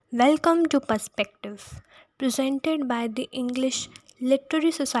Welcome to Perspective, presented by the English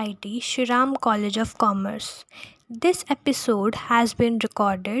Literary Society, Shriram College of Commerce. This episode has been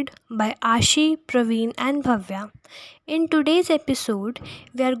recorded by Ashi, Praveen, and Bhavya. In today's episode,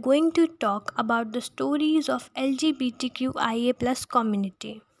 we are going to talk about the stories of LGBTQIA plus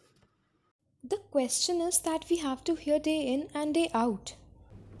community. The question is that we have to hear day in and day out.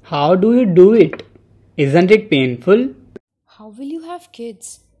 How do you do it? Isn't it painful? How will you have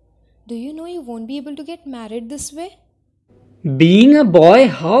kids? Do you know you won't be able to get married this way? Being a boy,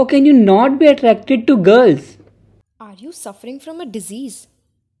 how can you not be attracted to girls? Are you suffering from a disease?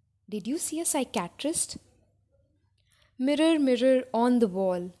 Did you see a psychiatrist? Mirror, mirror on the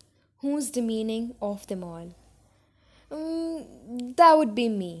wall, who's the meaning of them all? That would be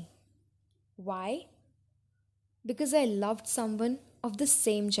me. Why? Because I loved someone of the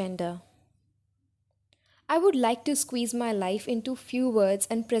same gender. I would like to squeeze my life into few words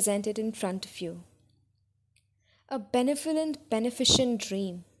and present it in front of you. A benevolent, beneficent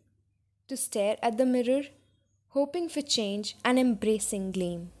dream. To stare at the mirror, hoping for change and embracing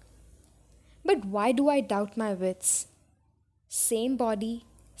gleam. But why do I doubt my wits? Same body,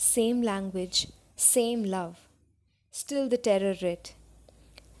 same language, same love. Still the terror writ.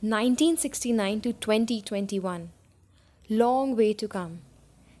 1969 to 2021. Long way to come.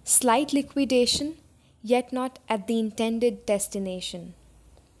 Slight liquidation, yet not at the intended destination.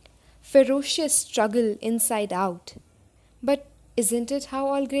 Ferocious struggle inside out. But isn't it how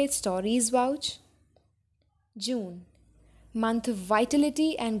all great stories vouch? June, month of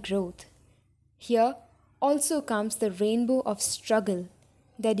vitality and growth. Here also comes the rainbow of struggle,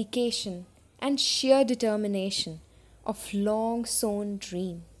 dedication, and sheer determination of long sown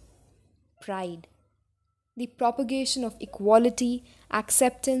dream. Pride. The propagation of equality,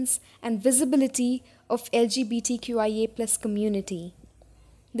 acceptance, and visibility of LGBTQIA plus community.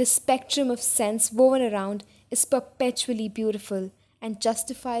 The spectrum of sense woven around is perpetually beautiful and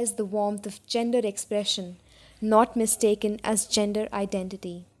justifies the warmth of gender expression, not mistaken as gender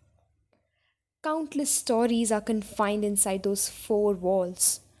identity. Countless stories are confined inside those four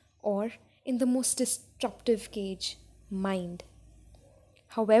walls, or in the most disruptive cage, mind.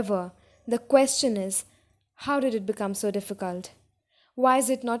 However, the question is, how did it become so difficult? Why is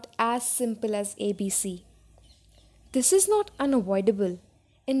it not as simple as ABC? This is not unavoidable,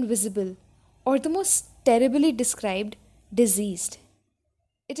 invisible, or the most terribly described, diseased.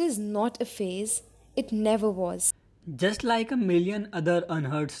 It is not a phase, it never was. Just like a million other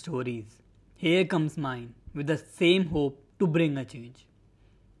unheard stories, here comes mine with the same hope to bring a change.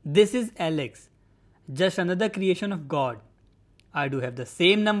 This is Alex, just another creation of God. I do have the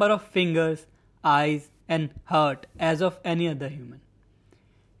same number of fingers, eyes, and heart as of any other human.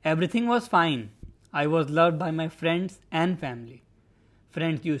 Everything was fine. I was loved by my friends and family.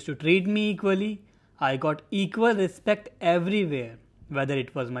 Friends used to treat me equally. I got equal respect everywhere, whether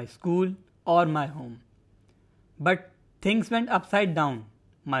it was my school or my home. But things went upside down.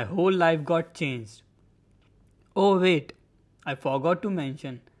 My whole life got changed. Oh, wait, I forgot to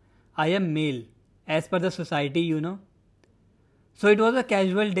mention. I am male, as per the society. So it was a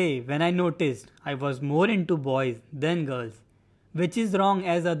casual day when I noticed I was more into boys than girls, which is wrong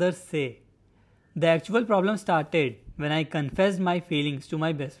as others say. The actual problem started when I confessed my feelings to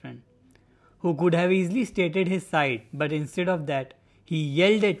my best friend, who could have easily stated his side, but instead of that, he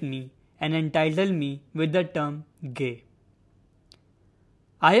yelled at me and entitled me with the term gay.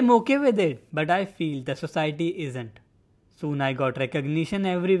 I am okay with it, but I feel the society isn't. Soon I got recognition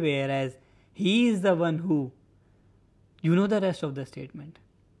everywhere as he is the one who. You know the rest of the statement.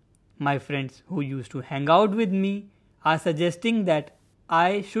 My friends who used to hang out with me are suggesting that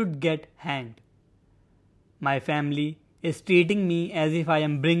I should get hanged. My family is treating me as if I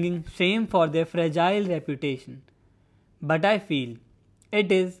am bringing shame for their fragile reputation. But I feel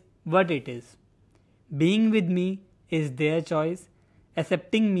it is what it is. Being with me is their choice.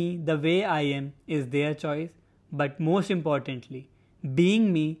 Accepting me the way I am is their choice. But most importantly,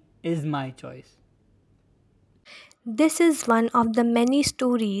 being me is my choice. This is one of the many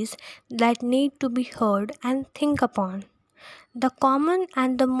stories that need to be heard and think upon. The common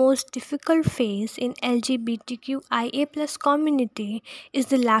and the most difficult phase in LGBTQIA plus community is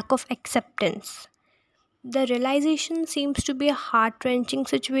the lack of acceptance. The realization seems to be a heart wrenching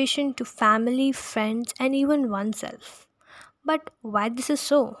situation to family, friends, and even oneself. But why this is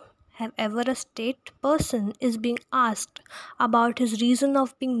so? Have ever a state person is being asked about his reason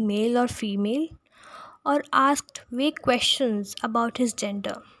of being male or female, or asked vague questions about his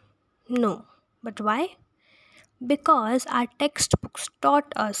gender? No. But why? Because our textbooks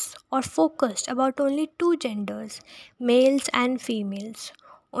taught us or focused about only two genders, males and females.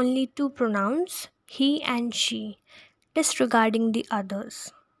 only two pronouns, he and she, disregarding the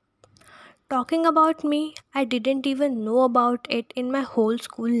others. Talking about me, I didn't even know about it in my whole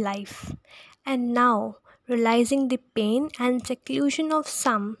school life. And now, realizing the pain and seclusion of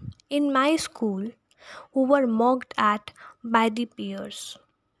some in my school who were mocked at by the peers.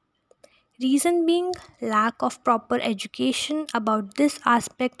 Reason being lack of proper education about this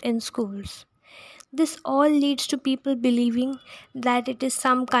aspect in schools. This all leads to people believing that it is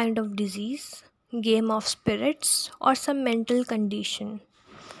some kind of disease, game of spirits, or some mental condition.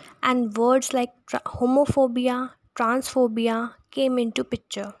 And words like homophobia, transphobia came into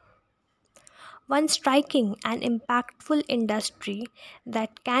picture. One striking and impactful industry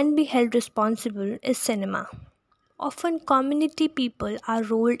that can be held responsible is cinema. Often, community people are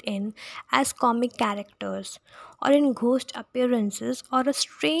rolled in as comic characters or in ghost appearances, or a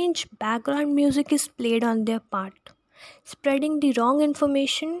strange background music is played on their part, spreading the wrong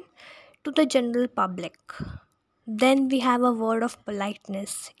information to the general public. Then we have a word of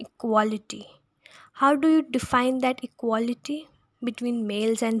politeness, equality. How do you define that equality between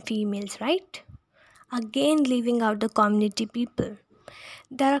males and females, right? Again, leaving out the community people.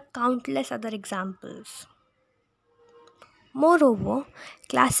 There are countless other examples. Moreover,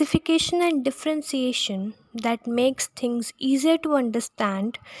 classification and differentiation that makes things easier to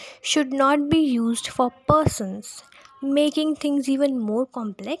understand should not be used for persons, making things even more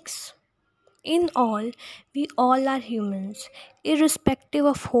complex. In all, we all are humans, irrespective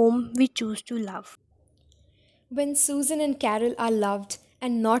of whom we choose to love. When Susan and Carol are loved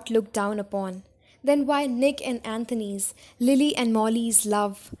and not looked down upon, then why Nick and Anthony's, Lily and Molly's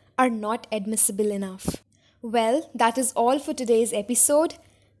love are not admissible enough? Well, that is all for today's episode.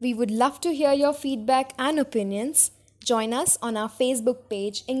 We would love to hear your feedback and opinions. Join us on our Facebook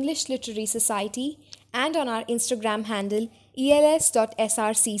page, English Literary Society, and on our Instagram handle,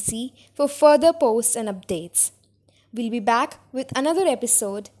 els.srcc, for further posts and updates. We'll be back with another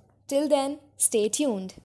episode. Till then, stay tuned.